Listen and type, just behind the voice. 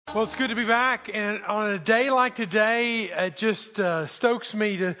Well, it's good to be back, and on a day like today, it just stokes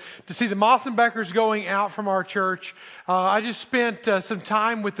me to see the Mossenbeckers going out from our church. I just spent some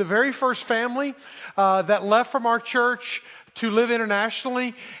time with the very first family that left from our church to live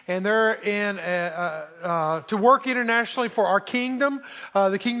internationally, and they're in to work internationally for our kingdom,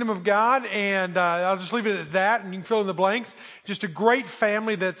 the kingdom of God. And I'll just leave it at that, and you can fill in the blanks. Just a great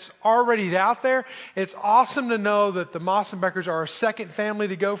family that's already out there. It's awesome to know that the Mossenbeckers are our second family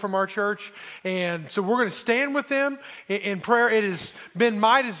to go from our church, and so we're going to stand with them in prayer. It has been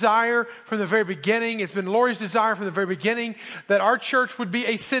my desire from the very beginning. It's been Lori's desire from the very beginning that our church would be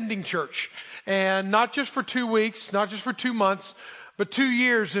a sending church. And not just for 2 weeks, not just for 2 months, but 2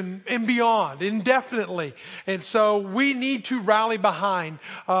 years and beyond, indefinitely. And so we need to rally behind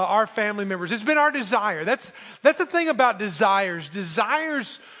our family members. It's been our desire. That's the thing about desires.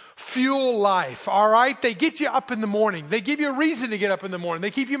 Desires fuel life, all right? They get you up in the morning. They give you a reason to get up in the morning.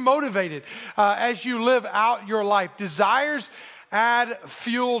 They keep you motivated as you live out your life. Desires add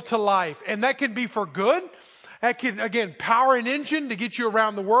fuel to life, and that can be for good. That can, again, power an engine to get you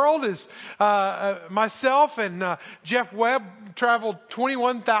around the world. As myself and Jeff Webb traveled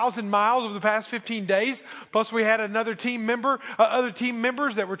 21,000 miles over the past 15 days. Plus, we had other team members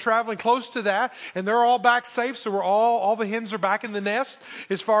that were traveling close to that, and they're all back safe. So all the hens are back in the nest,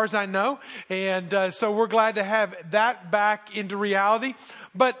 as far as I know. And so we're glad to have that back into reality.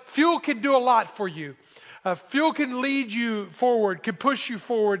 But fuel can do a lot for you. Fuel can lead you forward, can push you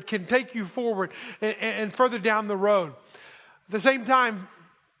forward, can take you forward and further down the road. At the same time,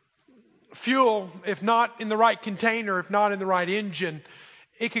 fuel, if not in the right container, if not in the right engine,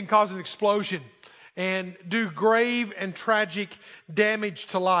 it can cause an explosion and do grave and tragic damage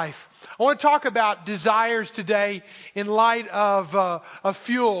to life. I want to talk about desires today in light of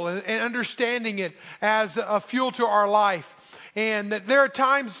fuel and understanding it as a fuel to our life. And that there are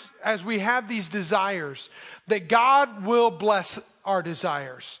times as we have these desires that God will bless our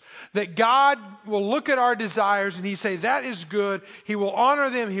desires. That God will look at our desires and He say, that is good. He will honor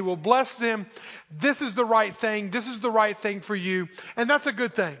them. He will bless them. This is the right thing. This is the right thing for you. And that's a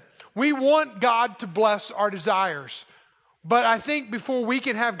good thing. We want God to bless our desires. But I think before we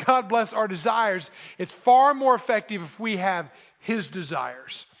can have God bless our desires, it's far more effective if we have His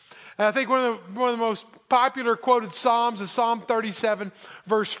desires. And I think one of the most popular quoted Psalms is Psalm 37,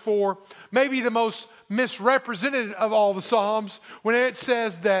 verse 4. Maybe the most misrepresented of all the Psalms, when it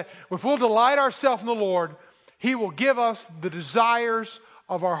says that if we'll delight ourselves in the Lord, He will give us the desires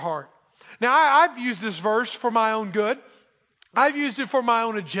of our heart. Now, I've used this verse for my own good. I've used it for my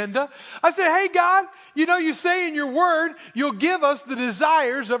own agenda. I said, hey, God, you say in your word, you'll give us the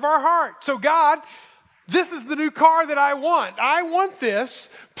desires of our heart. So, God, this is the new car that I want. I want this.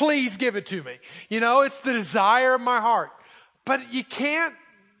 Please give it to me. It's the desire of my heart. But you can't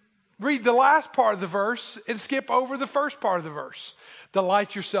read the last part of the verse and skip over the first part of the verse.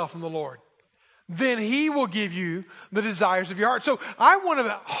 Delight yourself in the Lord. Then He will give you the desires of your heart. So I want to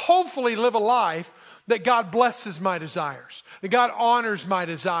hopefully live a life that God blesses my desires, that God honors my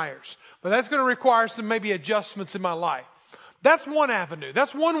desires. But that's going to require some maybe adjustments in my life. That's one avenue.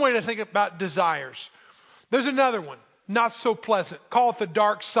 That's one way to think about desires. There's another one, not so pleasant. Call it the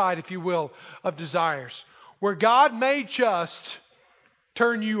dark side, if you will, of desires. Where God may just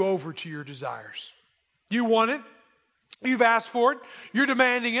turn you over to your desires. You want it. You've asked for it. You're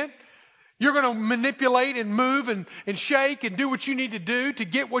demanding it. You're going to manipulate and move and shake and do what you need to do to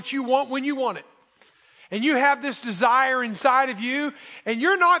get what you want when you want it. And you have this desire inside of you, and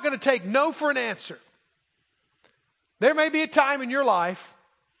you're not going to take no for an answer. There may be a time in your life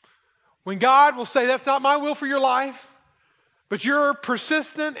when God will say, that's not my will for your life, but you're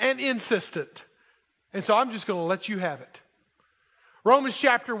persistent and insistent. And so I'm just going to let you have it. Romans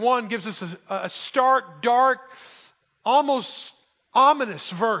chapter 1 gives us a stark, dark, almost ominous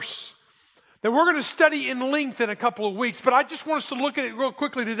verse that we're going to study in length in a couple of weeks. But I just want us to look at it real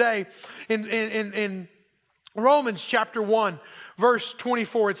quickly today. In Romans chapter 1, verse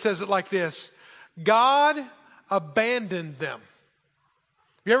 24, it says it like this. God abandoned them.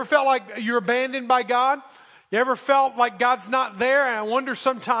 You ever felt like you're abandoned by God? You ever felt like God's not there? And I wonder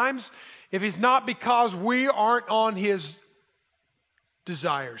sometimes if He's not because we aren't on His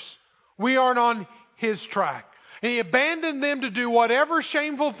desires. We aren't on His track. And He abandoned them to do whatever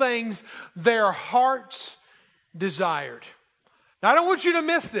shameful things their hearts desired. Now, I don't want you to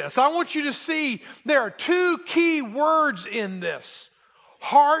miss this. I want you to see there are two key words in this.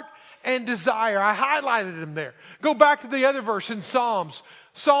 Heart and desire. I highlighted them there. Go back to the other verse in Psalms.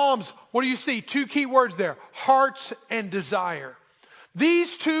 Psalms, what do you see? Two key words there. Hearts and desire.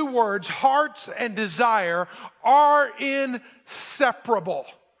 These two words, hearts and desire, are inseparable.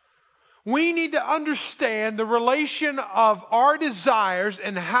 We need to understand the relation of our desires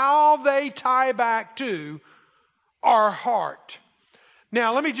and how they tie back to our heart.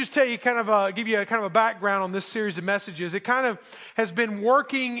 Now, let me just tell you, give you a background on this series of messages. It kind of has been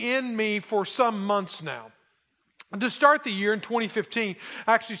working in me for some months now. To start the year in 2015,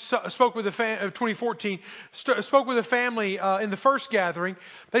 I actually spoke with 2014, spoke with a family in the first gathering.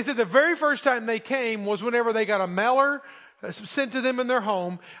 They said the very first time they came was whenever they got a mailer sent to them in their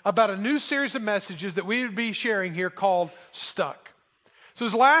home about a new series of messages that we would be sharing here called Stuck. So it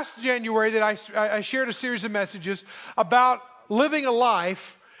was last January that I shared a series of messages about living a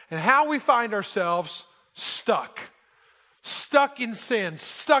life and how we find ourselves stuck. Stuck in sin,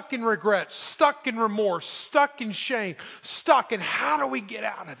 stuck in regret, stuck in remorse, stuck in shame, stuck in how do we get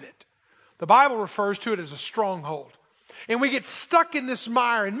out of it? The Bible refers to it as a stronghold. And we get stuck in this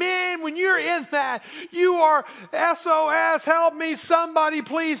mire. And man, when you're in that, you are SOS, help me, somebody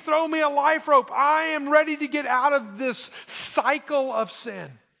please throw me a life rope. I am ready to get out of this cycle of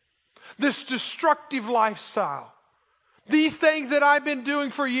sin, this destructive lifestyle. These things that I've been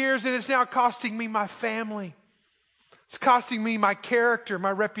doing for years, and it's now costing me my family. It's costing me my character,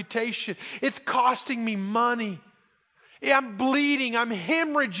 my reputation. It's costing me money. I'm bleeding. I'm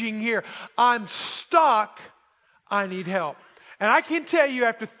hemorrhaging here. I'm stuck. I need help. And I can tell you,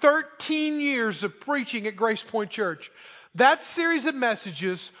 after 13 years of preaching at Grace Point Church, that series of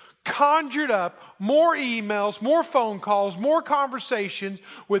messages conjured up more emails, more phone calls, more conversations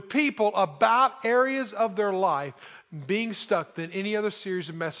with people about areas of their life being stuck than any other series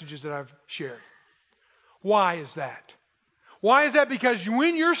of messages that I've shared. Why is that? Why is that? Because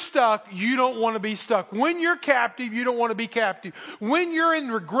when you're stuck, you don't want to be stuck. When you're captive, you don't want to be captive. When you're in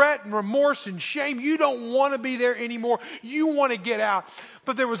regret and remorse and shame, you don't want to be there anymore. You want to get out.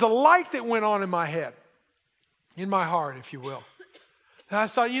 But there was a light that went on in my head, in my heart, if you will. And I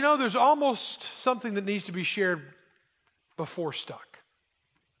thought, there's almost something that needs to be shared before stuck.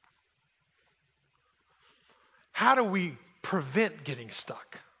 How do we prevent getting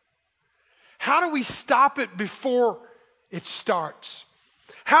stuck? How do we stop it before it starts?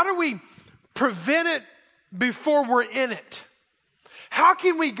 How do we prevent it before we're in it? How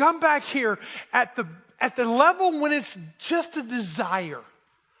can we come back here at the level when it's just a desire,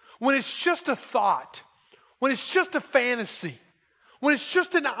 when it's just a thought, when it's just a fantasy, when it's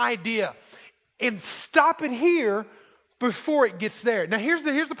just an idea, and stop it here before it gets there? Now here's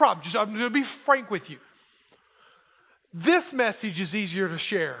the problem. I'm going to be frank with you. This message is easier to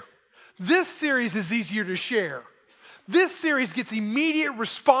share. This series is easier to share. This series gets immediate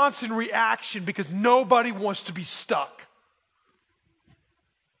response and reaction because nobody wants to be stuck.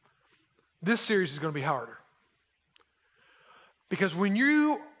 This series is going to be harder. Because when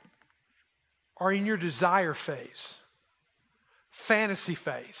you are in your desire phase, fantasy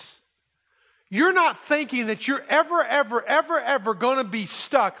phase, you're not thinking that you're ever going to be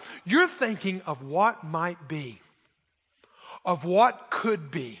stuck. You're thinking of what might be, of what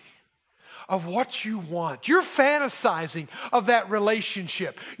could be, of what you want. You're fantasizing of that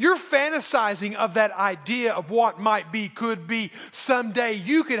relationship. You're fantasizing of that idea of what might be, could be someday.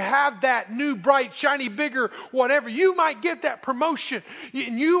 You could have that new, bright, shiny, bigger, whatever. You might get that promotion.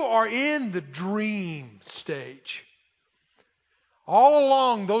 And you are in the dream stage. All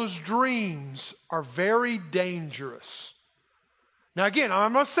along, those dreams are very dangerous. Now again,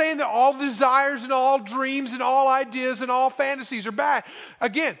 I'm not saying that all desires and all dreams and all ideas and all fantasies are bad.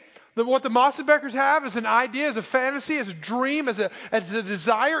 Again, what the Mossenbeckers have as an idea, as a fantasy, as a dream, as a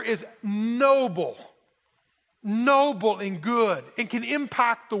desire is noble and good and can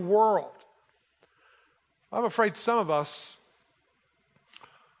impact the world. I'm afraid some of us,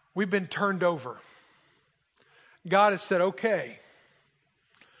 we've been turned over. God has said, okay,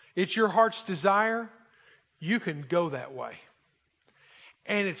 it's your heart's desire. You can go that way.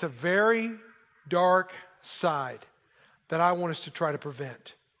 And it's a very dark side that I want us to try to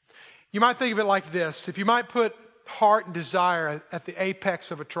prevent. You might think of it like this. If you might put heart and desire at the apex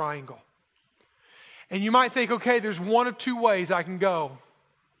of a triangle. And you might think, okay, there's one of two ways I can go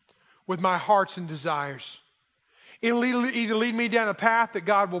with my hearts and desires. It'll either lead me down a path that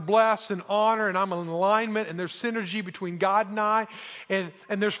God will bless and honor, and I'm in alignment, and there's synergy between God and I, and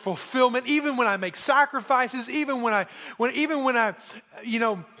there's fulfillment. Even when I make sacrifices, even when I,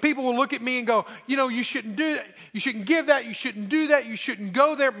 people will look at me and go, you shouldn't do that, you shouldn't give that, you shouldn't do that, you shouldn't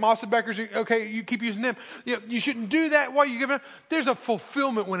go there. Mossenbeckers, okay, you keep using them. You shouldn't do that while you give it. There's a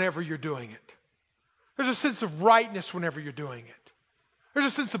fulfillment whenever you're doing it. There's a sense of rightness whenever you're doing it. There's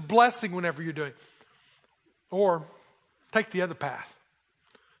a sense of blessing whenever you're doing it. Or take the other path.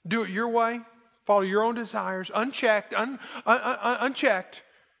 Do it your way. Follow your own desires, unchecked, unchecked.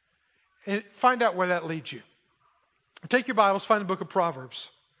 and find out where that leads you. Take your Bibles, find the book of Proverbs.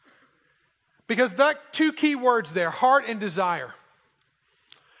 Because that two key words there, heart and desire.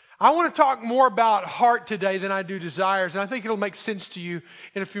 I want to talk more about heart today than I do desires, and I think it'll make sense to you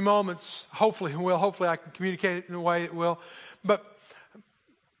in a few moments. Hopefully it will. Hopefully I can communicate it in a way it will.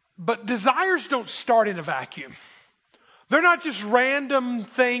 But desires don't start in a vacuum. They're not just random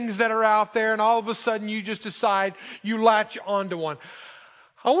things that are out there and all of a sudden you just decide you latch onto one.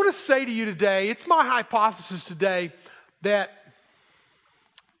 I want to say to you today, it's my hypothesis today that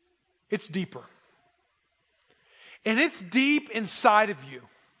it's deeper. And it's deep inside of you.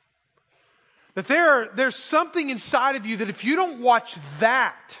 That there's something inside of you that if you don't watch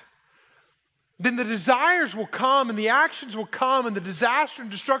that, then the desires will come and the actions will come and the disaster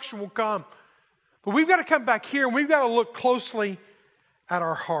and destruction will come. But we've got to come back here and we've got to look closely at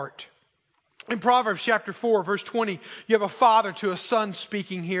our heart. In Proverbs chapter 4, verse 20, you have a father to a son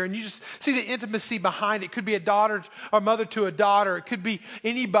speaking here, and you just see the intimacy behind it. It could be a daughter or mother to a daughter. It could be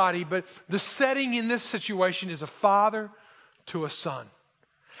anybody, but the setting in this situation is a father to a son.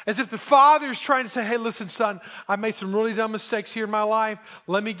 As if the father is trying to say, hey, listen, son, I made some really dumb mistakes here in my life.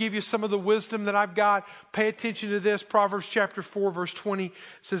 Let me give you some of the wisdom that I've got. Pay attention to this. Proverbs chapter 4, verse 20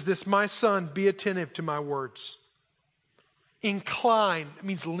 says this, my son, be attentive to my words. Incline, it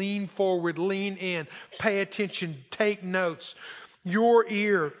means lean forward, lean in, pay attention, take notes. Your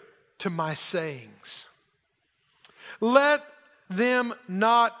ear to my sayings. Let them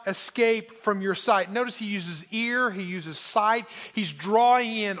not escape from your sight. Notice he uses ear, he uses sight. He's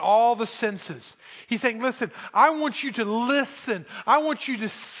drawing in all the senses. He's saying, listen, I want you to listen. I want you to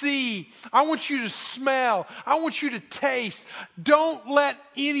see. I want you to smell. I want you to taste. Don't let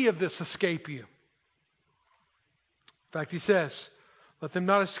any of this escape you. In fact, he says, let them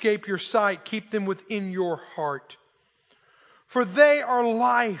not escape your sight. Keep them within your heart. For they are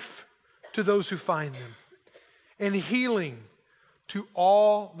life to those who find them, and healing to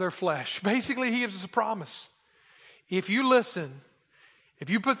all their flesh. Basically, he gives us a promise. If you listen, if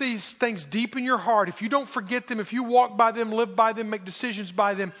you put these things deep in your heart, if you don't forget them, if you walk by them, live by them, make decisions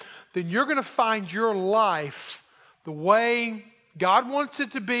by them, then you're going to find your life the way God wants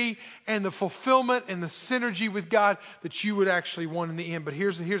it to be and the fulfillment and the synergy with God that you would actually want in the end. But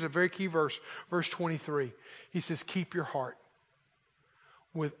here's a very key verse, verse 23. He says, keep your heart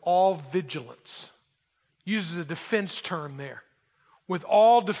with all vigilance. Uses a defense term there. With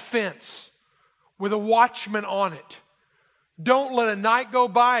all defense, with a watchman on it. Don't let a night go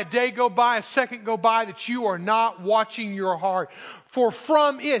by, a day go by, a second go by that you are not watching your heart. For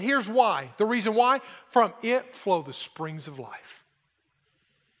from it, here's why. The reason why, from it flow the springs of life.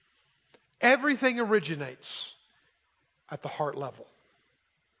 Everything originates at the heart level.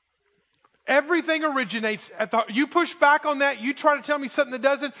 Everything originates at the. You push back on that. You try to tell me something that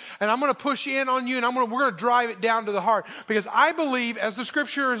doesn't, and I'm going to push in on you, and we're going to drive it down to the heart. Because I believe, as the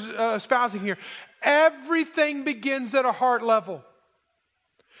Scripture is espousing here, everything begins at a heart level.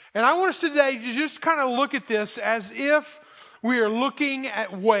 And I want us today to just kind of look at this as if we are looking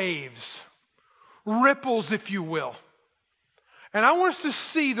at waves, ripples, if you will. And I want us to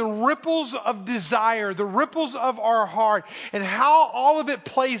see the ripples of desire, the ripples of our heart, and how all of it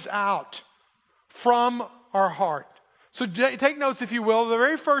plays out from our heart. So take notes, if you will. The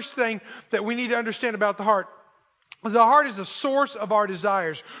very first thing that we need to understand about the heart is the source of our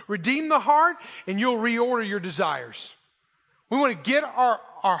desires. Redeem the heart and you'll reorder your desires. We want to get our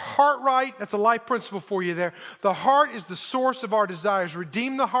heart right. That's a life principle for you there. The heart is the source of our desires.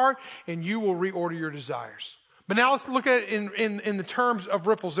 Redeem the heart and you will reorder your desires. But now let's look at it in the terms of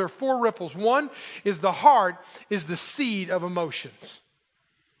ripples. There are 4 ripples. One is the heart is the seed of emotions.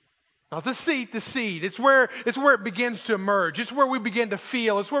 Not the seed, the seed. It's where it begins to emerge. It's where we begin to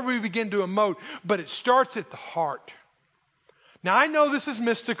feel. It's where we begin to emote. But it starts at the heart. Now, I know this is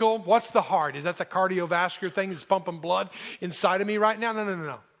mystical. What's the heart? Is that the cardiovascular thing that's pumping blood inside of me right now?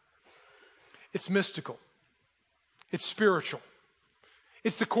 No. It's mystical. It's spiritual.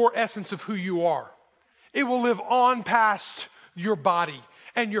 It's the core essence of who you are. It will live on past your body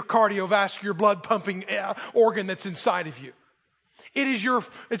and your cardiovascular blood pumping organ that's inside of you.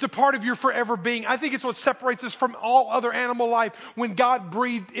 It's a part of your forever being. I think it's what separates us from all other animal life. When God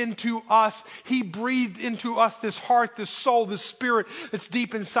breathed into us, He breathed into us this heart, this soul, this spirit that's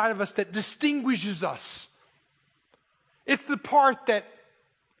deep inside of us that distinguishes us. It's the part that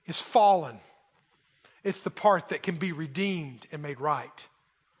is fallen. It's the part that can be redeemed and made right.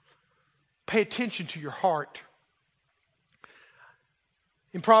 Pay attention to your heart.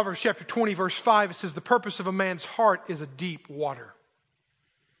 In Proverbs chapter 20, verse 5, it says, the purpose of a man's heart is a deep water.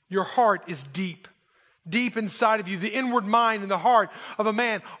 Your heart is deep. Deep inside of you, the inward mind and the heart of a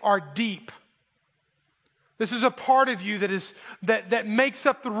man are deep. This is a part of you that makes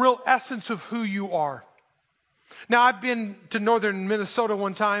up the real essence of who you are. Now, I've been to northern Minnesota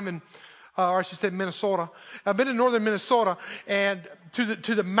one time, or I should say Minnesota. I've been to northern Minnesota and to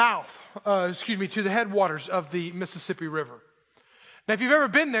the headwaters of the Mississippi River. Now, if you've ever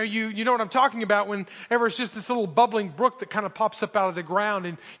been there, you know what I'm talking about whenever it's just this little bubbling brook that kind of pops up out of the ground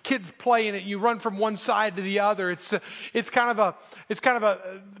and kids play in it. You run from one side to the other. It's kind of a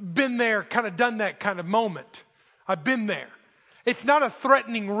been there, kind of done that kind of moment. I've been there. It's not a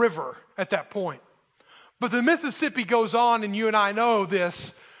threatening river at that point. But the Mississippi goes on, and you and I know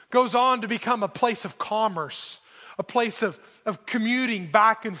this, goes on to become a place of commerce, a place of commuting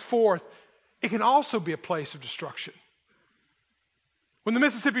back and forth. It can also be a place of destruction. When the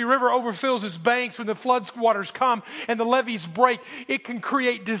Mississippi River overfills its banks, when the flood waters come and the levees break, it can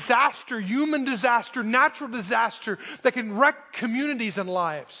create disaster, human disaster, natural disaster that can wreck communities and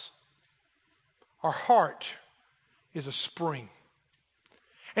lives. Our heart is a spring.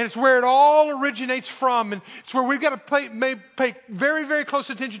 And it's where it all originates from, and it's where we've got to pay very, very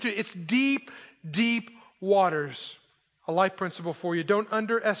close attention to. It's deep, deep waters. A life principle for you. Don't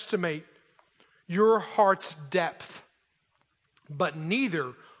underestimate your heart's depth, but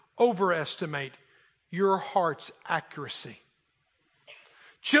neither overestimate your heart's accuracy.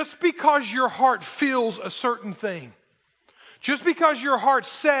 Just because your heart feels a certain thing, just because your heart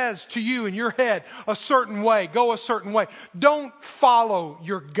says to you in your head a certain way, go a certain way, don't follow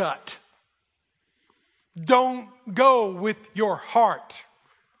your gut. Don't go with your heart.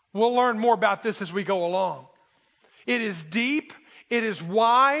 We'll learn more about this as we go along. It is deep, it is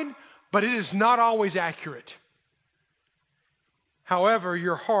wide, but it is not always accurate. However,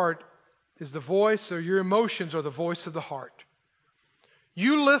 your heart is the voice, or your emotions are the voice of the heart.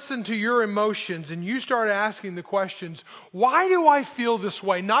 You listen to your emotions and you start asking the questions, why do I feel this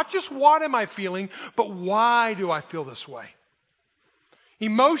way? Not just what am I feeling, but why do I feel this way?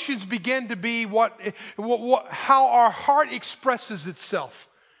 Emotions begin to be how our heart expresses itself.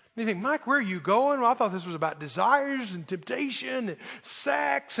 And you think, Mike, where are you going? Well, I thought this was about desires and temptation and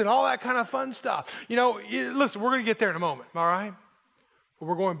sex and all that kind of fun stuff. Listen, we're going to get there in a moment, all right? But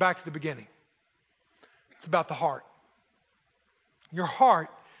we're going back to the beginning. It's about the heart. Your heart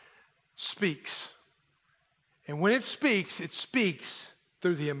speaks. And when it speaks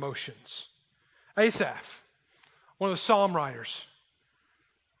through the emotions. Asaph, one of the psalm writers,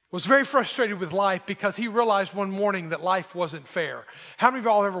 was very frustrated with life because he realized one morning that life wasn't fair. How many of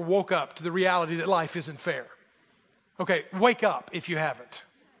y'all ever woke up to the reality that life isn't fair? Okay, wake up if you haven't.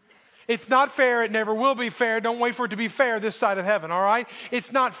 It's not fair. It never will be fair. Don't wait for it to be fair this side of heaven, all right?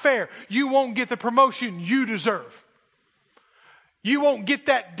 It's not fair. You won't get the promotion you deserve. You won't get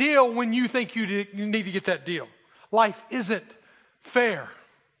that deal when you think you need to get that deal. Life isn't fair.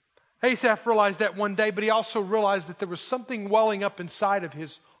 Asaph realized that one day, but he also realized that there was something welling up inside of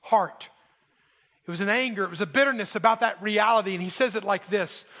his heart. It was an anger. It was a bitterness about that reality. And he says it like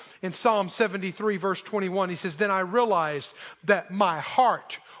this in Psalm 73, verse 21. He says, then I realized that my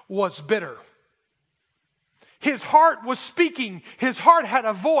heart was bitter. His heart was speaking. His heart had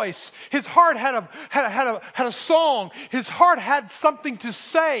a voice. His heart had a song. His heart had something to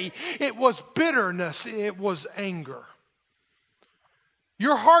say. It was bitterness. It was anger.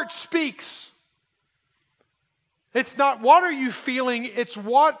 Your heart speaks. It's not what are you feeling, it's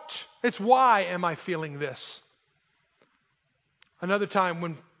why am I feeling this? Another time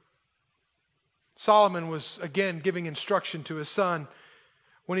when Solomon was again giving instruction to his son,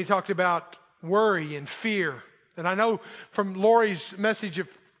 when he talked about worry and fear. And I know from Lori's message of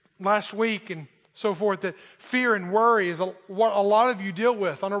last week and so forth that fear and worry is what a lot of you deal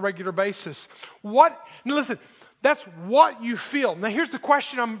with on a regular basis. Listen, that's what you feel. Now here's the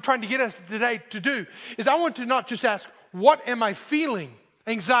question I'm trying to get us today to do, is I want to not just ask, what am I feeling?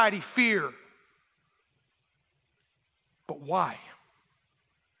 Anxiety, fear. But why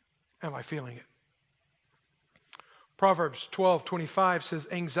am I feeling it? Proverbs 12:25 says,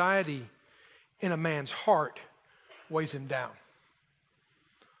 anxiety in a man's heart weighs him down.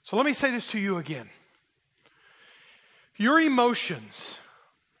 So let me say this to you again. Your emotions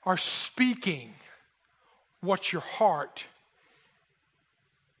are speaking what your heart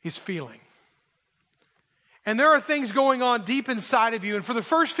is feeling. And there are things going on deep inside of you. And for the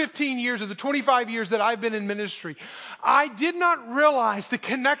first 15 years of the 25 years that I've been in ministry, I did not realize the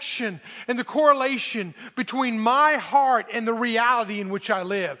connection and the correlation between my heart and the reality in which I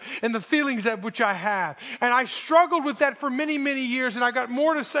live and the feelings of which I have. And I struggled with that for many, many years. And I got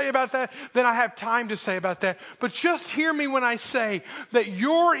more to say about that than I have time to say about that. But just hear me when I say that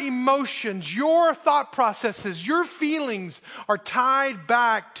your emotions, your thought processes, your feelings are tied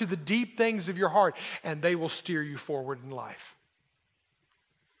back to the deep things of your heart, and they will steer you forward in life.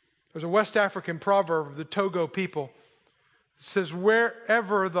 There's a West African proverb of the Togo people that says,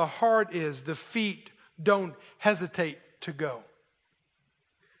 wherever the heart is, the feet don't hesitate to go.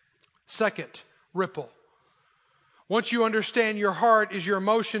 Second, ripple. Once you understand your heart is your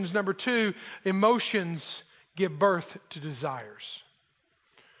emotions, number two, emotions give birth to desires.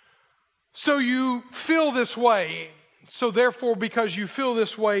 So you feel this way. So therefore, because you feel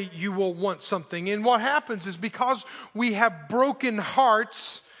this way, you will want something. And what happens is because we have broken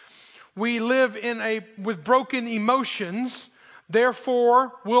hearts, we live with broken emotions,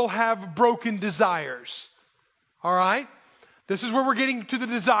 therefore we'll have broken desires. All right? This is where we're getting to the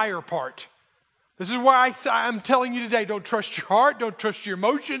desire part. This is why I'm telling you today, don't trust your heart, don't trust your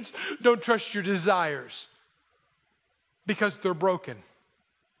emotions, don't trust your desires. Because they're broken.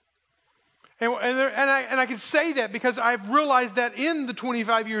 And I can say that because I've realized that in the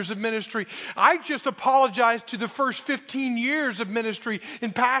 25 years of ministry, I just apologized to the first 15 years of ministry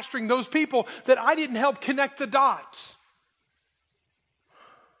in pastoring those people that I didn't help connect the dots.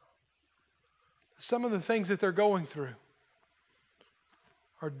 Some of the things that they're going through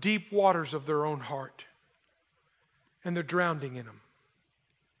are deep waters of their own heart, and they're drowning in them.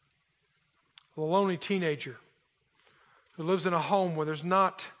 A lonely teenager who lives in a home where there's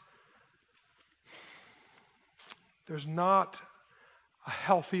not a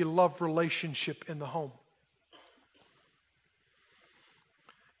healthy love relationship in the home.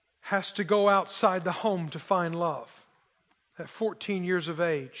 Has to go outside the home to find love. At 14 years of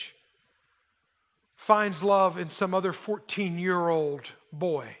age, finds love in some other 14-year-old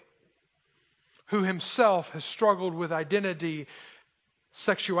boy who himself has struggled with identity,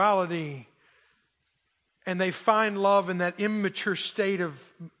 sexuality, and they find love in that immature state of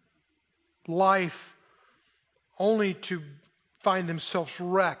life only to find themselves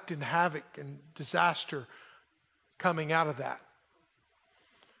wrecked in havoc and disaster coming out of that.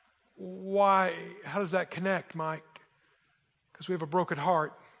 Why? How does that connect, Mike? Because we have a broken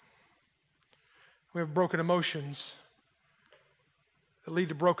heart. We have broken emotions that lead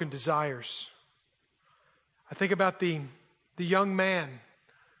to broken desires. I think about the young man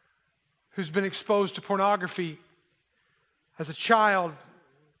who's been exposed to pornography as a child,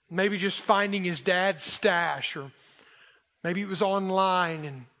 maybe just finding his dad's stash, or maybe it was online,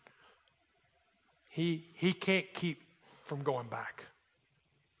 and he can't keep from going back.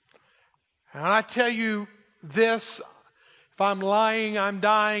 And I tell you this, if I'm lying, I'm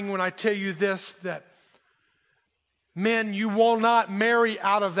dying when I tell you this, that men, you will not marry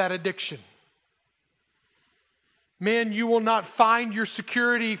out of that addiction. Men, you will not find your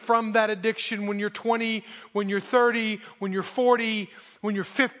security from that addiction when you're 20, when you're 30, when you're 40, when you're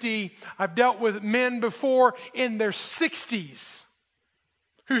 50. I've dealt with men before in their 60s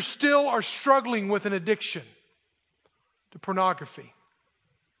who still are struggling with an addiction to pornography.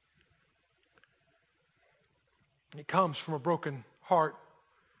 It comes from a broken heart.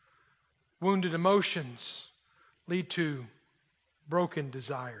 Wounded emotions lead to broken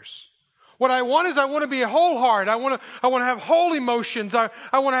desires. What I want is I want to be a whole heart. I want to have whole emotions. I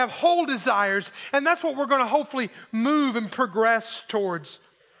want to have whole desires. And that's what we're going to hopefully move and progress towards.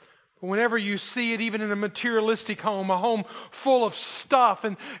 Whenever you see it, even in a materialistic home, a home full of stuff,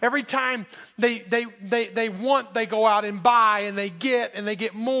 and every time they want, they go out and buy, and they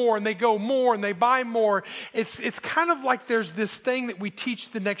get more, and they go more, and they buy more. It's kind of like there's this thing that we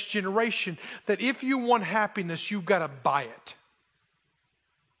teach the next generation, that if you want happiness, you've got to buy it.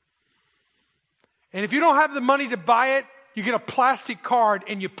 And if you don't have the money to buy it, you get a plastic card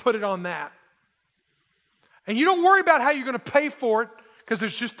and you put it on that. And you don't worry about how you're going to pay for it, because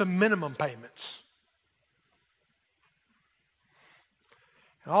there's just the minimum payments.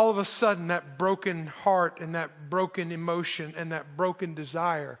 And all of a sudden, that broken heart and that broken emotion and that broken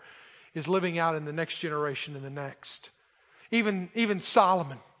desire is living out in the next generation and the next. Even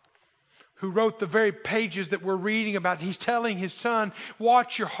Solomon, who wrote the very pages that we're reading about, he's telling his son,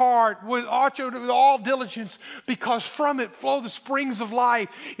 watch your heart with all diligence, because from it flow the springs of life.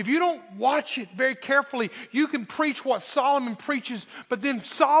 If you don't watch it very carefully, you can preach what Solomon preaches, but then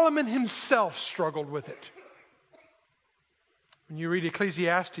Solomon himself struggled with it. When you read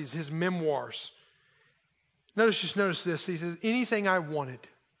Ecclesiastes, his memoirs, Notice this. He says, anything I wanted.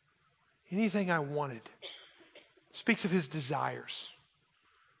 Speaks of his desires.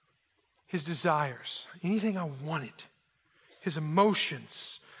 His desires. Anything I wanted. His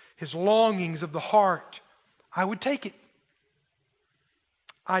emotions. His longings of the heart. I would take it.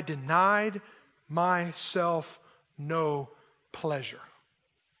 I denied myself no pleasure.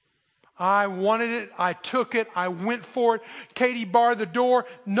 I wanted it. I took it. I went for it. Katie barred the door.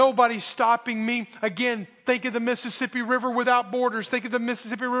 Nobody's stopping me. Again, think of the Mississippi River without borders. Think of the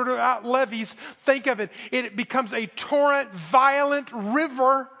Mississippi River without levees. Think of it. It becomes a torrent, violent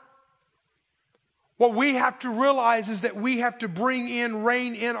river. What we have to realize is that we have to bring in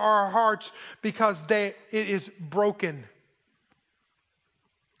rain in our hearts because it is broken.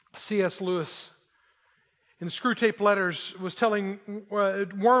 C.S. Lewis, in the Screw Tape Letters, was telling,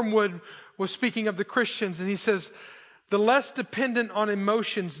 Wormwood was speaking of the Christians, and he says, the less dependent on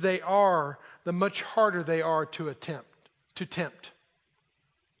emotions they are, the much harder they are to tempt.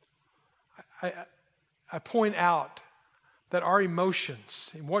 I point out that our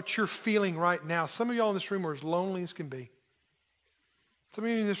emotions and what you're feeling right now, some of y'all in this room are as lonely as can be. Some of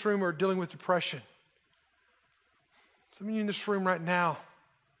you in this room are dealing with depression. Some of you in this room right now,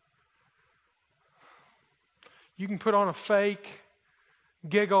 you can put on a fake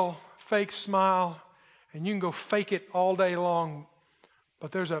giggle, fake smile, and you can go fake it all day long.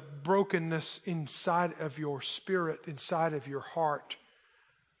 But there's a brokenness inside of your spirit, inside of your heart,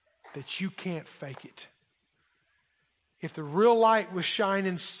 that you can't fake it. If the real light was shining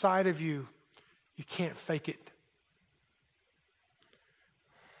inside of you, you can't fake it.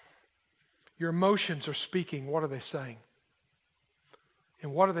 Your emotions are speaking. What are they saying?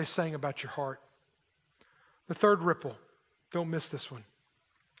 And what are they saying about your heart? The third ripple, don't miss this one.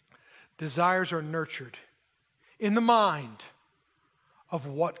 Desires are nurtured in the mind of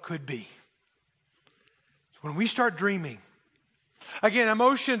what could be. When we start dreaming, again,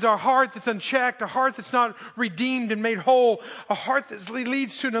 emotions are a heart that's unchecked, a heart that's not redeemed and made whole, a heart that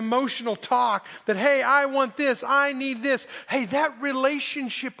leads to an emotional talk that, hey, I want this, I need this. Hey, that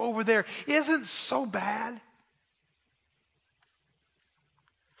relationship over there isn't so bad.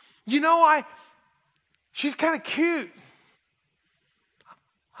 She's kind of cute.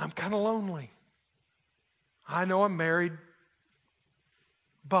 I'm kind of lonely. I know I'm married,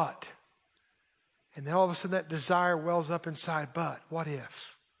 but, and then all of a sudden that desire wells up inside, but what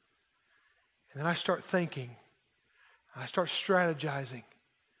if? And then I start thinking, I start strategizing,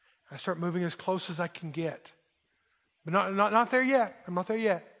 I start moving as close as I can get. But not there yet. I'm not there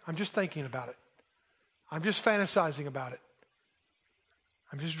yet. I'm just thinking about it. I'm just fantasizing about it.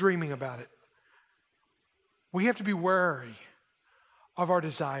 I'm just dreaming about it. We have to be wary of our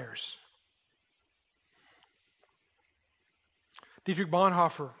desires. Dietrich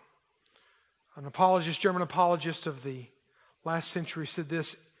Bonhoeffer, an apologist, German apologist of the last century, said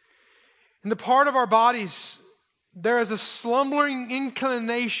this: in the part of our bodies, there is a slumbering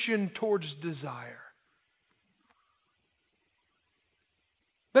inclination towards desire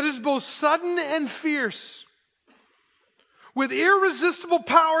that is both sudden and fierce. With irresistible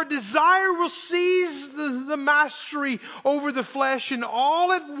power, desire will seize the mastery over the flesh, and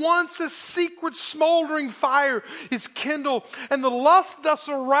all at once a secret smoldering fire is kindled, and the lust thus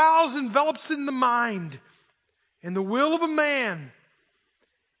aroused envelops in the mind and the will of a man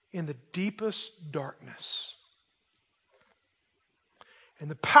in the deepest darkness.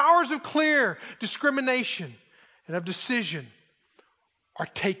 And the powers of clear discrimination and of decision are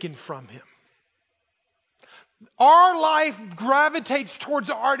taken from him. Our life gravitates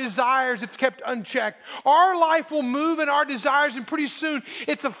towards our desires if kept unchecked. Our life will move in our desires, and pretty soon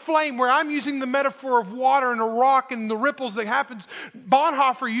it's a flame, where I'm using the metaphor of water and a rock and the ripples that happens.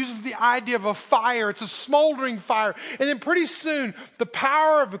 Bonhoeffer uses the idea of a fire. It's a smoldering fire. And then pretty soon the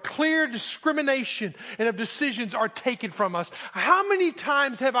power of a clear discrimination and of decisions are taken from us. How many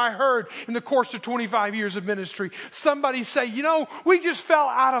times have I heard in the course of 25 years of ministry somebody say, we just fell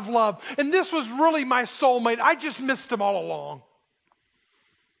out of love, and this was really my soulmate. I just missed him all along.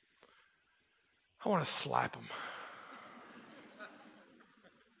 I want to slap him.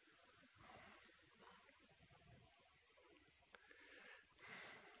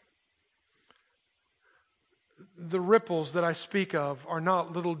 The ripples that I speak of are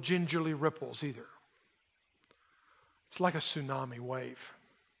not little gingerly ripples either. It's like a tsunami wave.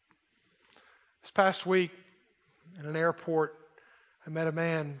 This past week in an airport, I met a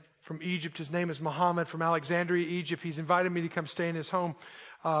man from Egypt. His name is Muhammad, from Alexandria, Egypt. He's invited me to come stay in his home.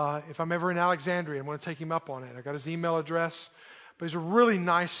 If I'm ever in Alexandria, I'm going to take him up on it. I got his email address. But he's a really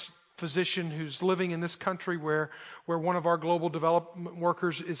nice, physician who's living in this country where one of our global development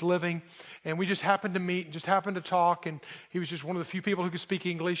workers is living. And we just happened to meet and just happened to talk. And he was just one of the few people who could speak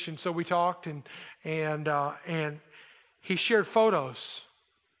English. And so we talked and he shared photos.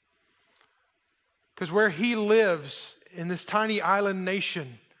 Because where he lives in this tiny island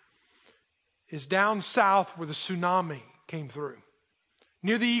nation is down south where the tsunami came through,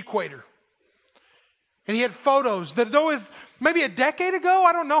 near the equator. And he had photos that though is maybe a decade ago,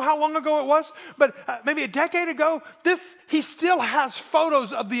 I don't know how long ago it was, but maybe a decade ago, he still has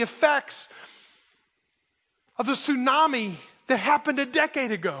photos of the effects of the tsunami that happened a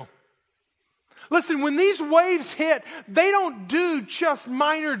decade ago. Listen, when these waves hit, they don't do just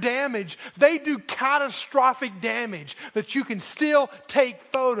minor damage. They do catastrophic damage that you can still take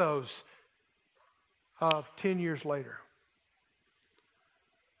photos of 10 years later.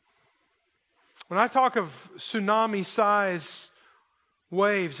 When I talk of tsunami-size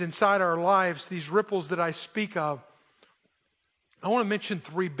waves inside our lives, these ripples that I speak of, I want to mention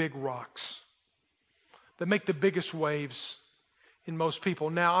 3 big rocks that make the biggest waves in most people.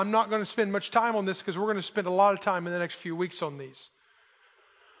 Now, I'm not going to spend much time on this because we're going to spend a lot of time in the next few weeks on these.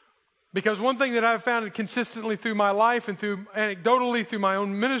 Because one thing that I've found consistently through my life and through anecdotally through my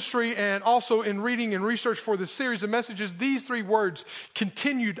own ministry and also in reading and research for this series of messages, these 3 words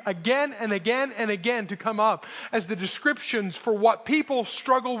continued again and again and again to come up as the descriptions for what people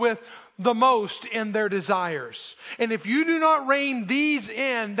struggle with the most in their desires. And if you do not rein these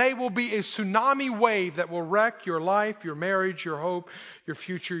in, they will be a tsunami wave that will wreck your life, your marriage, your hope, your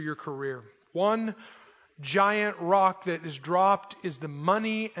future, your career. One giant rock that is dropped is the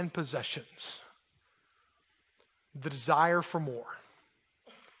money and possessions. The desire for more.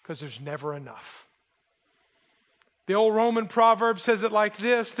 Because there's never enough. The old Roman proverb says it like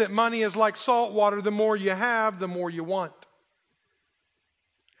this, that money is like salt water. The more you have, the more you want.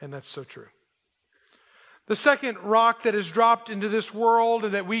 And that's so true. The second rock that is dropped into this world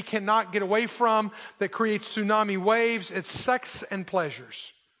that we cannot get away from, that creates tsunami waves, it's sex and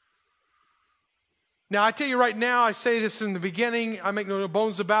pleasures. Now, I tell you right now, I say this in the beginning, I make no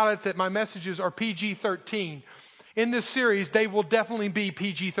bones about it, that my messages are PG-13. In this series, they will definitely be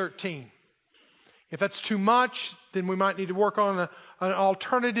PG-13. If that's too much, then we might need to work on an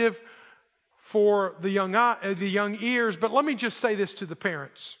alternative for the young ears. But let me just say this to the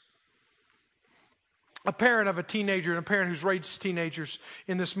parents. A parent of a teenager and a parent who's raised teenagers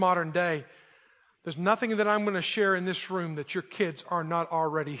in this modern day, there's nothing that I'm going to share in this room that your kids are not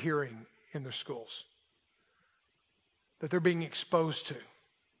already hearing in their schools, that they're being exposed to.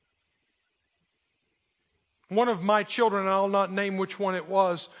 One of my children, and I'll not name which one it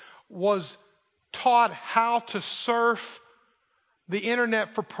was taught how to surf the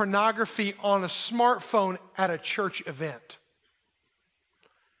internet for pornography on a smartphone at a church event.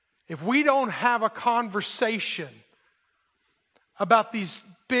 If we don't have a conversation about these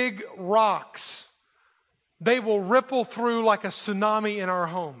big rocks, they will ripple through like a tsunami in our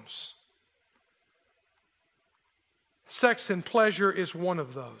homes. Sex and pleasure is one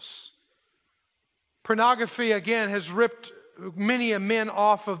of those. Pornography, again, has ripped many a men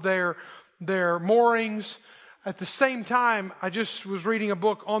off of their moorings. At the same time, I just was reading a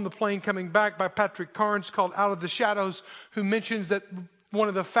book on the plane coming back by Patrick Carnes called Out of the Shadows, who mentions that one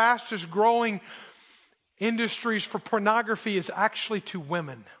of the fastest growing industries for pornography is actually to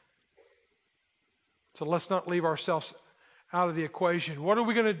women. So let's not leave ourselves out of the equation. What are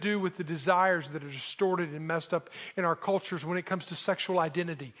we going to do with the desires that are distorted and messed up in our cultures when it comes to sexual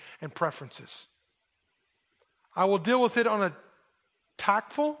identity and preferences? I will deal with it on a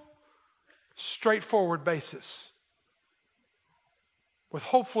tactful, straightforward basis, with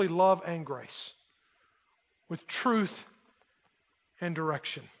hopefully love and grace, with truth and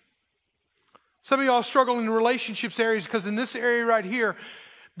direction. Some of y'all struggle in relationships areas because in this area right here,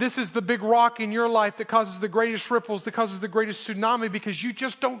 this is the big rock in your life that causes the greatest ripples, that causes the greatest tsunami, because you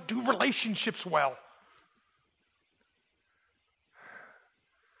just don't do relationships well.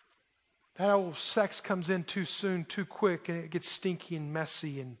 That old sex comes in too soon, too quick, and it gets stinky and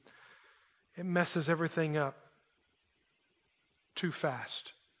messy, and it messes everything up too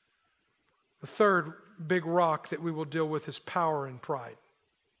fast. The third big rock that we will deal with is power and pride.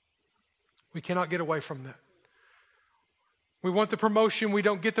 We cannot get away from that. We want the promotion, we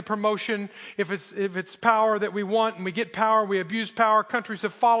don't get the promotion. If it's power that we want and we get power, we abuse power. Countries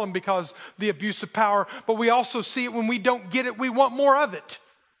have fallen because of the abuse of power. But we also see it when we don't get it, we want more of it.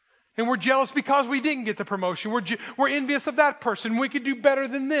 And we're jealous because we didn't get the promotion. We're envious of that person. We could do better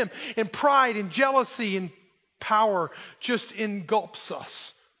than them. And pride and jealousy and power just engulfs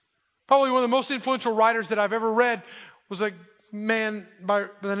us. Probably one of the most influential writers that I've ever read was a man by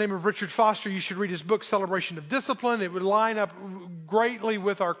the name of Richard Foster. You should read his book, Celebration of Discipline. It would line up greatly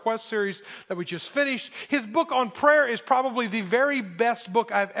with our Quest series that we just finished. His book on prayer is probably the very best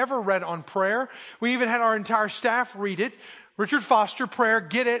book I've ever read on prayer. We even had our entire staff read it. Richard Foster, Prayer,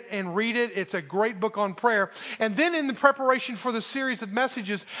 get it and read it. It's a great book on prayer. And then in the preparation for the series of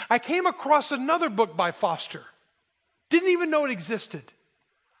messages, I came across another book by Foster. Didn't even know it existed.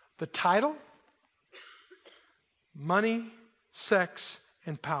 The title, Money, Sex,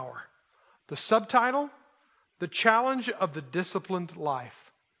 and Power. The subtitle, The Challenge of the Disciplined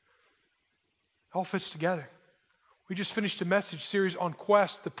Life. It all fits together. We just finished a message series on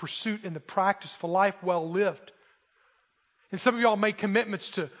Quest, the pursuit and the practice of a life well lived. And some of y'all make commitments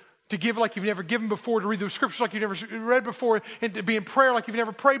to give like you've never given before, to read the scriptures like you've never read before, and to be in prayer like you've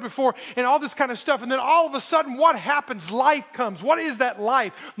never prayed before, and all this kind of stuff. And then all of a sudden, what happens? Life comes. What is that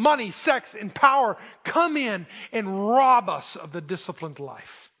life? Money, sex, and power come in and rob us of the disciplined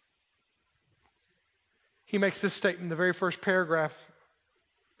life. He makes this statement in the very first paragraph,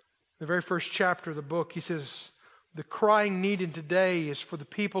 the very first chapter of the book. He says, the crying need in today is for the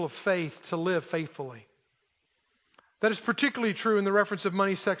people of faith to live faithfully. That is particularly true in the reference of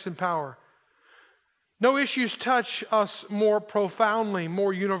money, sex, and power. No issues touch us more profoundly,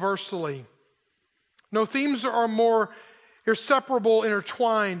 more universally. No themes are more inseparable,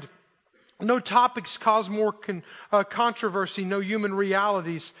 intertwined. No topics cause more controversy. No human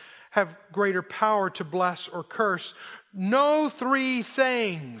realities have greater power to bless or curse. No three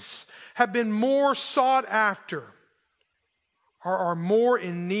things have been more sought after or are more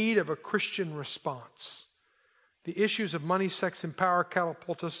in need of a Christian response. The issues of money, sex, and power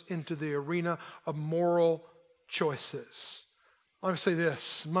catapult us into the arena of moral choices. Let me say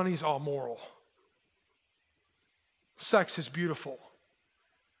this. Money's all moral. Sex is beautiful. In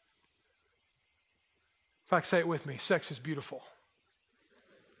fact, say it with me. Sex is beautiful.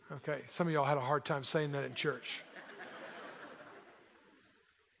 Okay, some of y'all had a hard time saying that in church.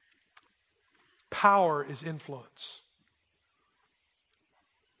 Power is influence.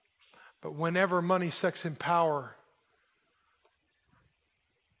 But whenever money, sex, and power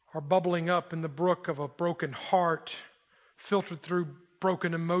are bubbling up in the brook of a broken heart, filtered through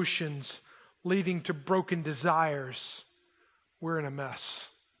broken emotions, leading to broken desires, we're in a mess.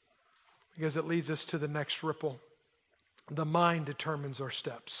 Because it leads us to the next ripple. The mind determines our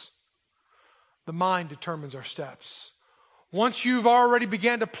steps. The mind determines our steps. Once you've already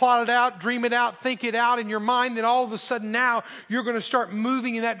began to plot it out, dream it out, think it out in your mind, then all of a sudden now you're going to start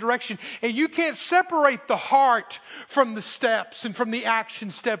moving in that direction. And you can't separate the heart from the steps and from the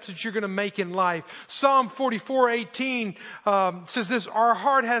action steps that you're going to make in life. Psalm 44:18 says this, our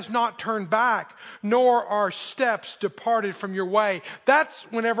heart has not turned back, nor our steps departed from your way. That's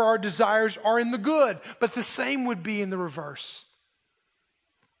whenever our desires are in the good. But the same would be in the reverse.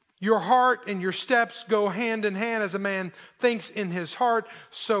 Your heart and your steps go hand in hand. As a man thinks in his heart,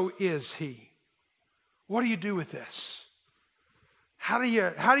 so is he. What do you do with this? How do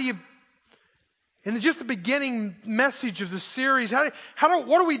you, in just the beginning message of the series, what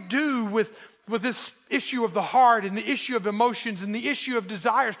do we do with this issue of the heart and the issue of emotions and the issue of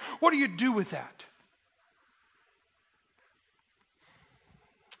desires? What do you do with that?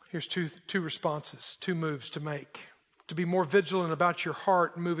 Here's two responses, two moves to make. To be more vigilant about your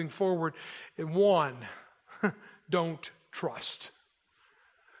heart moving forward. And one, don't trust.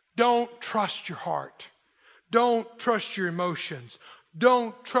 Don't trust your heart. Don't trust your emotions.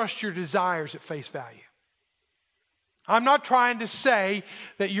 Don't trust your desires at face value. I'm not trying to say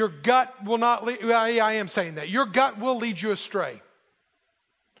that your gut will not lead, I am saying that. Your gut will lead you astray.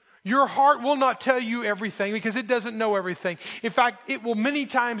 Your heart will not tell you everything because it doesn't know everything. In fact, it will many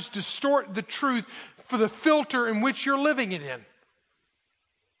times distort the truth for the filter in which you're living it in.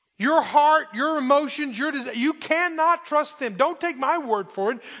 Your heart, your emotions, your desire, you cannot trust them. Don't take my word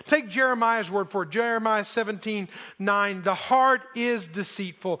for it. Take Jeremiah's word for it. Jeremiah 17:9. The heart is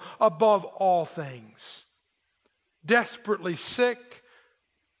deceitful above all things. Desperately sick.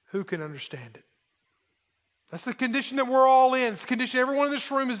 Who can understand it? That's the condition that we're all in. It's the condition everyone in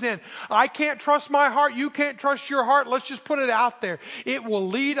this room is in. I can't trust my heart. You can't trust your heart. Let's just put it out there. It will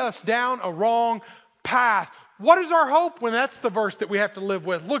lead us down a wrong path. What is our hope when that's the verse that we have to live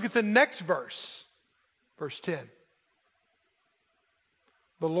with? Look at the next verse. Verse 10.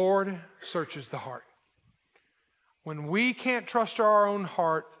 The Lord searches the heart. When we can't trust our own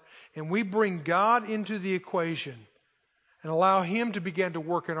heart and we bring God into the equation and allow Him to begin to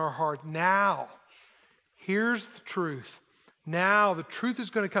work in our heart, now, here's the truth. Now the truth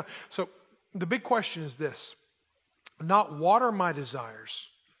is going to come. So the big question is this. Not what are my desires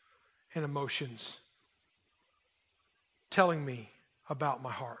and emotions, telling me about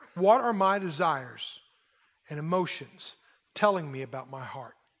my heart? What are my desires and emotions telling me about my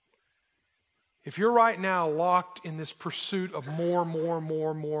heart? If you're right now locked in this pursuit of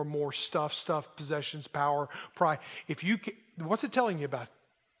more stuff, possessions, power, pride, what's it telling you about?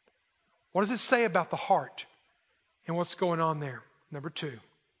 What does it say about the heart and what's going on there? Number 2,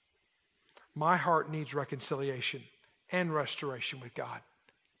 my heart needs reconciliation and restoration with God.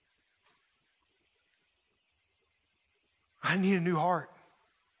 I need a new heart.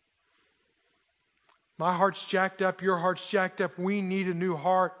 My heart's jacked up. Your heart's jacked up. We need a new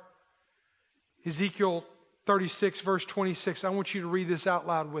heart. Ezekiel 36, verse 26. I want you to read this out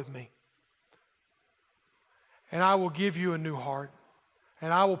loud with me. And I will give you a new heart,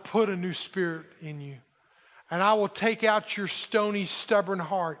 and I will put a new spirit in you, and I will take out your stony, stubborn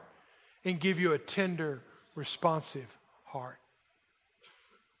heart and give you a tender, responsive heart.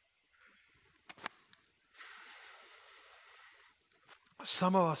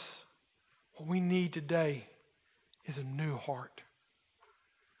 Some of us, what we need today is a new heart.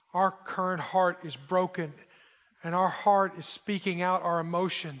 Our current heart is broken, and our heart is speaking out our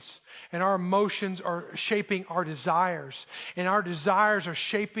emotions, and our emotions are shaping our desires, and our desires are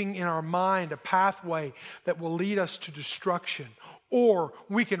shaping in our mind a pathway that will lead us to destruction. Or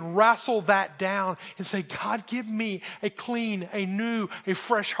we can wrestle that down and say, God, give me a clean, a new, a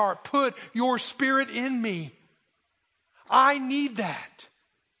fresh heart. Put your spirit in me. I need that.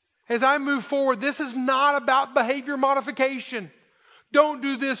 As I move forward, this is not about behavior modification. Don't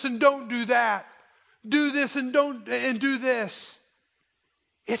do this and don't do that. Do this and do this.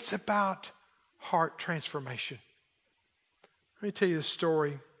 It's about heart transformation. Let me tell you the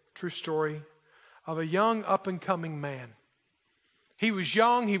story, true story, of a young up-and-coming man. He was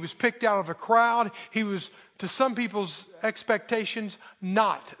young. He was picked out of a crowd. He was, to some people's expectations,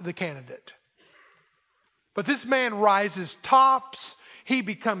 not the candidate. But this man rises tops. He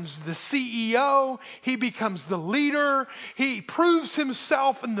becomes the CEO. He becomes the leader. He proves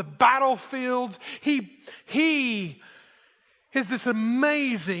himself in the battlefield. He is this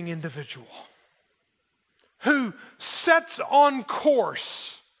amazing individual who sets on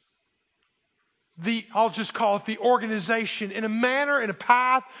course I'll just call it the organization in a manner, in a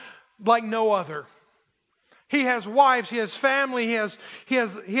path like no other. He has wives, he has family, he has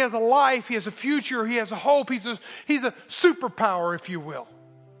a life, he has a future, he has a hope. He's a superpower, if you will.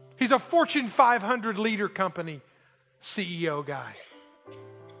 He's a Fortune 500 leader company CEO guy.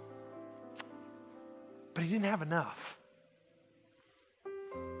 But he didn't have enough.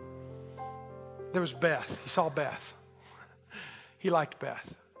 There was Beth. He saw Beth. He liked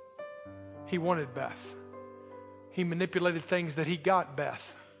Beth. He wanted Beth. He manipulated things that he got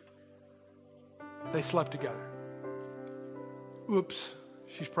Beth. They slept together. Oops,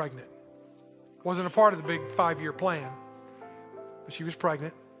 she's pregnant. Wasn't a part of the big 5-year plan, but she was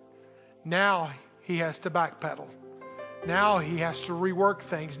pregnant. Now he has to backpedal. Now he has to rework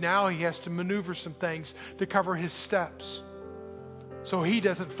things. Now he has to maneuver some things to cover his steps so he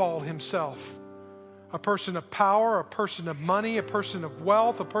doesn't fall himself. A person of power, a person of money, a person of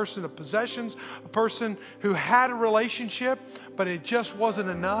wealth, a person of possessions, a person who had a relationship, but it just wasn't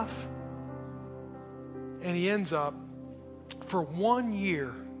enough. And he ends up, for 1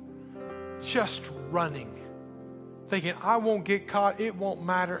 year, just running, thinking, I won't get caught, it won't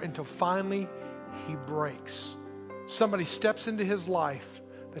matter, until finally he breaks. Somebody steps into his life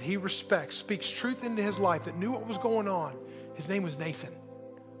that he respects, speaks truth into his life, that knew what was going on. His name was Nathan.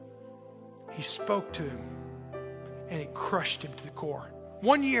 He spoke to him, and it crushed him to the core.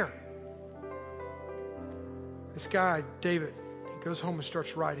 1 year. This guy, David, he goes home and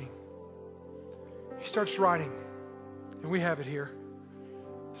starts writing. He starts writing, and we have it here.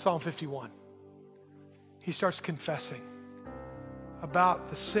 Psalm 51. He starts confessing about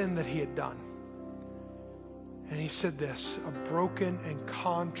the sin that he had done. And he said this, a broken and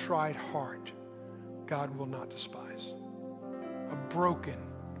contrite heart God will not despise. A broken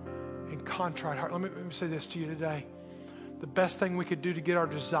and contrite heart. Let me say this to you today. The best thing we could do to get our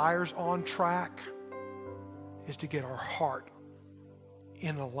desires on track is to get our heart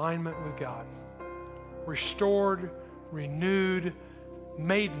in alignment with God. Restored, renewed,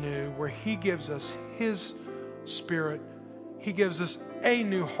 made new, where He gives us His Spirit. He gives us a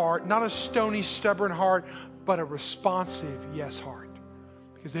new heart, not a stony, stubborn heart, but a responsive yes heart.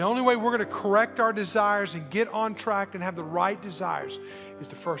 Because the only way we're going to correct our desires and get on track and have the right desires is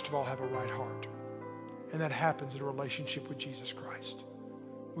to first of all have a right heart. And that happens in a relationship with Jesus Christ.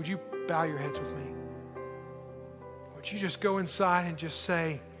 Would you bow your heads with me? Would you just go inside and just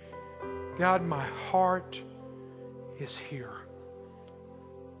say, God, my heart is here.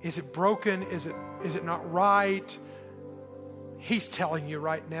 Is it broken? Is it not right? He's telling you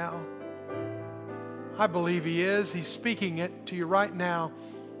right now. I believe He is. He's speaking it to you right now.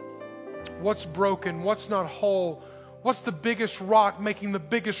 What's broken? What's not whole? What's the biggest rock making the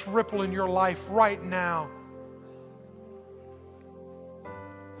biggest ripple in your life right now?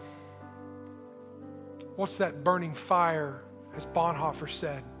 What's that burning fire, as Bonhoeffer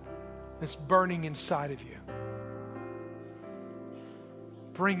said, that's burning inside of you?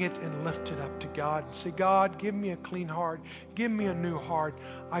 Bring it and lift it up to God and say, God, give me a clean heart. Give me a new heart.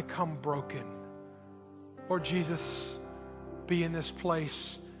 I come broken. Lord Jesus, be in this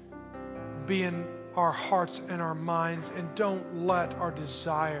place. Be in our hearts and our minds, and don't let our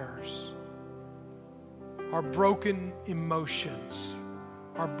desires, our broken emotions,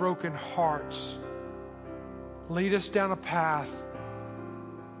 our broken hearts lead us down a path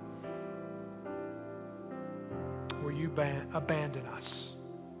where you abandon us,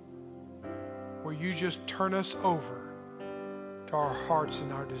 where you just turn us over to our hearts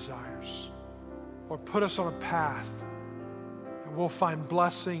and our desires, or put us on a path and we'll find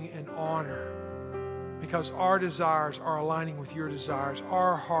blessing and honor because our desires are aligning with your desires.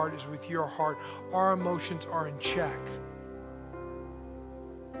 Our heart is with your heart. Our emotions are in check.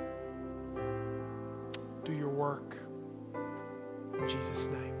 Do your work. In Jesus'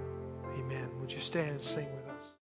 name, amen. Would you stand and sing with me?